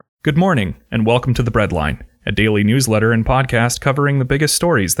Good morning, and welcome to The Breadline, a daily newsletter and podcast covering the biggest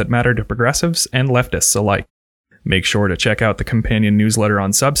stories that matter to progressives and leftists alike. Make sure to check out the companion newsletter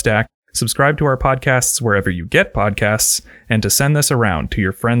on Substack, subscribe to our podcasts wherever you get podcasts, and to send this around to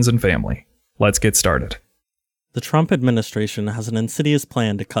your friends and family. Let's get started. The Trump administration has an insidious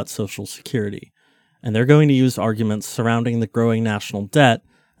plan to cut Social Security, and they're going to use arguments surrounding the growing national debt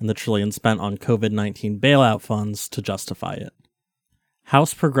and the trillion spent on COVID-19 bailout funds to justify it.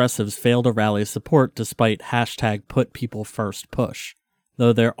 House progressives fail to rally support despite #PutPeopleFirst push,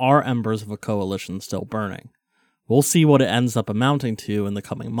 though there are embers of a coalition still burning. We'll see what it ends up amounting to in the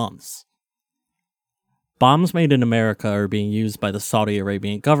coming months. Bombs made in America are being used by the Saudi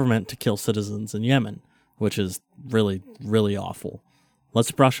Arabian government to kill citizens in Yemen, which is really, really awful.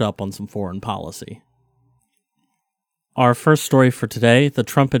 Let's brush up on some foreign policy. Our first story for today, the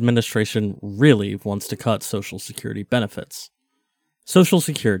Trump administration really wants to cut Social Security benefits. Social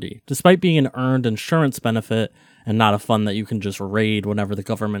Security, despite being an earned insurance benefit and not a fund that you can just raid whenever the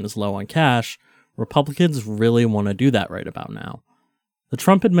government is low on cash, Republicans really want to do that right about now. The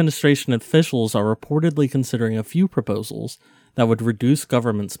Trump administration officials are reportedly considering a few proposals that would reduce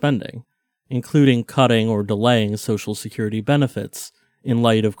government spending, including cutting or delaying Social Security benefits in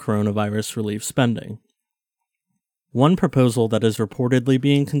light of coronavirus relief spending. One proposal that is reportedly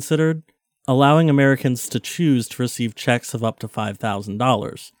being considered: allowing Americans to choose to receive checks of up to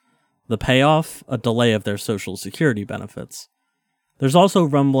 $5,000. The payoff, a delay of their Social Security benefits. There's also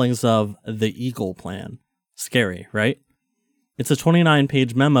rumblings of the Eagle Plan. Scary, right? It's a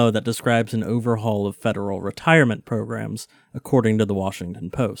 29-page memo that describes an overhaul of federal retirement programs, according to the Washington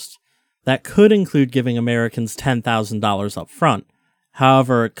Post. That could include giving Americans $10,000 up front.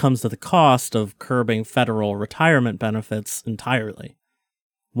 However, it comes at the cost of curbing federal retirement benefits entirely.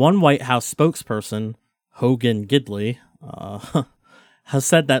 One White House spokesperson, Hogan Gidley, has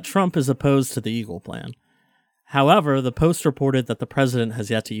said that Trump is opposed to the Eagle Plan. However, the Post reported that the president has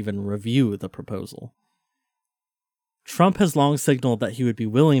yet to even review the proposal. Trump has long signaled that he would be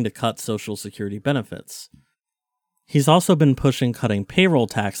willing to cut Social Security benefits. He's also been pushing cutting payroll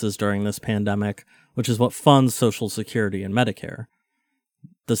taxes during this pandemic, which is what funds Social Security and Medicare.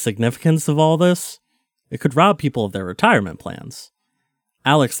 The significance of all this? It could rob people of their retirement plans.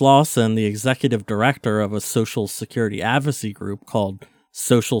 Alex Lawson, the executive director of a Social Security advocacy group called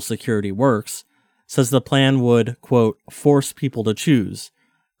Social Security Works, says the plan would, quote, force people to choose,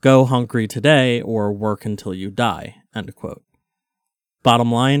 go hungry today or work until you die, end quote.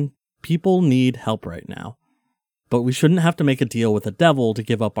 Bottom line, people need help right now. But we shouldn't have to make a deal with the devil to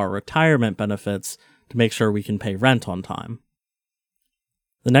give up our retirement benefits to make sure we can pay rent on time.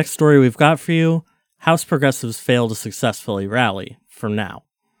 The next story we've got for you: House progressives fail to successfully rally, for now.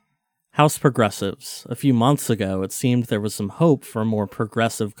 House progressives. A few months ago, it seemed there was some hope for a more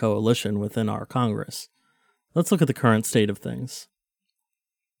progressive coalition within our Congress. Let's look at the current state of things.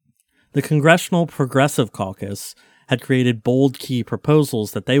 The Congressional Progressive Caucus had created bold key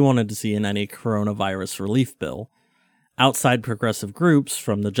proposals that they wanted to see in any coronavirus relief bill. Outside progressive groups,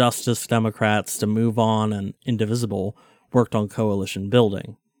 from the Justice Democrats to Move On and Indivisible, worked on coalition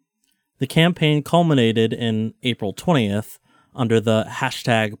building. The campaign culminated in April 20th under the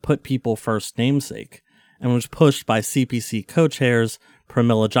 #PutPeopleFirst namesake and was pushed by CPC co-chairs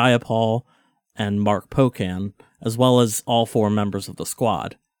Pramila Jayapal and Mark Pocan, as well as all four members of the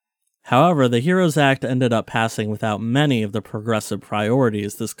squad. However, the HEROES Act ended up passing without many of the progressive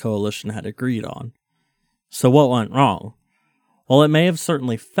priorities this coalition had agreed on. So what went wrong? While it may have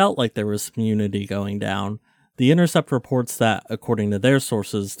certainly felt like there was some unity going down, The Intercept reports that, according to their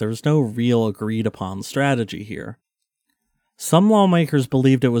sources, there was no real agreed-upon strategy here. Some lawmakers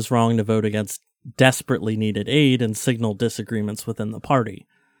believed it was wrong to vote against desperately needed aid and signal disagreements within the party.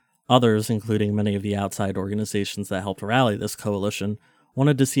 Others, including many of the outside organizations that helped rally this coalition,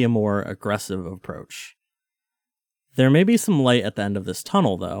 wanted to see a more aggressive approach. There may be some light at the end of this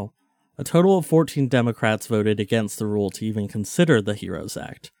tunnel, though. A total of 14 Democrats voted against the rule to even consider the HEROES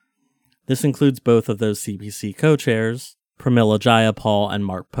Act. This includes both of those CPC co-chairs, Pramila Jayapal and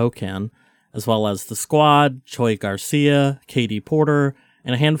Mark Pocan, as well as the Squad, Choi Garcia, Katie Porter,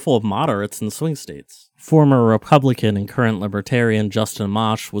 and a handful of moderates in swing states. Former Republican and current Libertarian Justin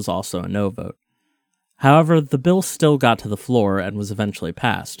Amash was also a no vote. However, the bill still got to the floor and was eventually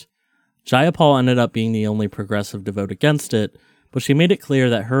passed. Jayapal ended up being the only progressive to vote against it, but she made it clear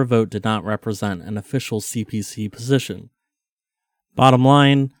that her vote did not represent an official CPC position. Bottom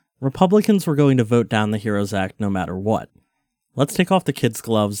line, Republicans were going to vote down the HEROES Act no matter what. Let's take off the kids'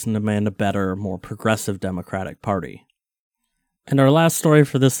 gloves and demand a better, more progressive Democratic Party. And our last story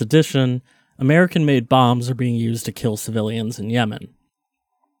for this edition, American-made bombs are being used to kill civilians in Yemen.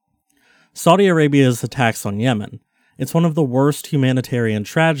 Saudi Arabia's attacks on Yemen. It's one of the worst humanitarian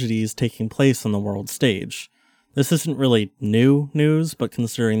tragedies taking place on the world stage. This isn't really new news, but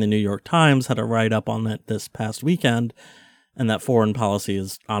considering the New York Times had a write-up on it this past weekend, and that foreign policy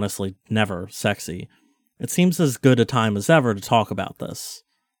is honestly never sexy, it seems as good a time as ever to talk about this.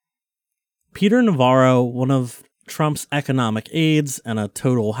 Peter Navarro, one of Trump's economic aides and a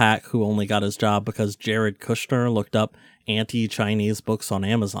total hack who only got his job because Jared Kushner looked up anti-Chinese books on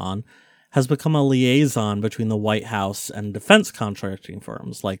Amazon, has become a liaison between the White House and defense contracting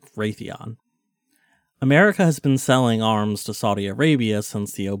firms like Raytheon. America has been selling arms to Saudi Arabia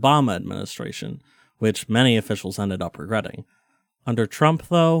since the Obama administration, which many officials ended up regretting. Under Trump,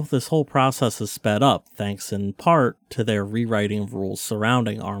 though, this whole process has sped up thanks in part to their rewriting of rules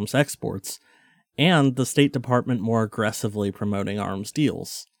surrounding arms exports, and the State Department more aggressively promoting arms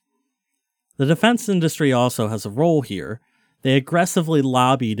deals. The defense industry also has a role here. They aggressively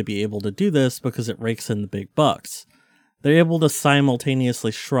lobby to be able to do this because it rakes in the big bucks. They're able to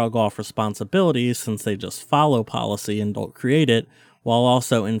simultaneously shrug off responsibility since they just follow policy and don't create it, while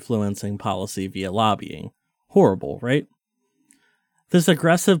also influencing policy via lobbying. Horrible, right? This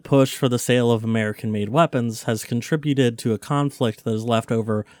aggressive push for the sale of American-made weapons has contributed to a conflict that has left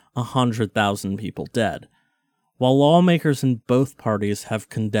over 100,000 people dead. While lawmakers in both parties have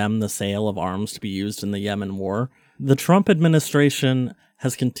condemned the sale of arms to be used in the Yemen war, the Trump administration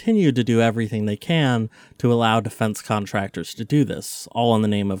has continued to do everything they can to allow defense contractors to do this, all in the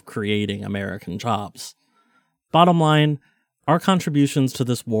name of creating American jobs. Bottom line, our contributions to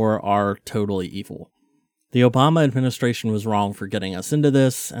this war are totally evil. The Obama administration was wrong for getting us into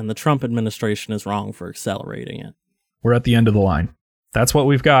this, and the Trump administration is wrong for accelerating it. We're at the end of the line. That's what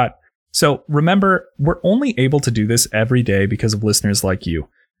we've got. So remember, we're only able to do this every day because of listeners like you.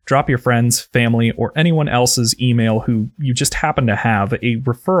 Drop your friends, family, or anyone else's email who you just happen to have a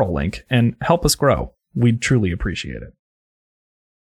referral link and help us grow. We'd truly appreciate it.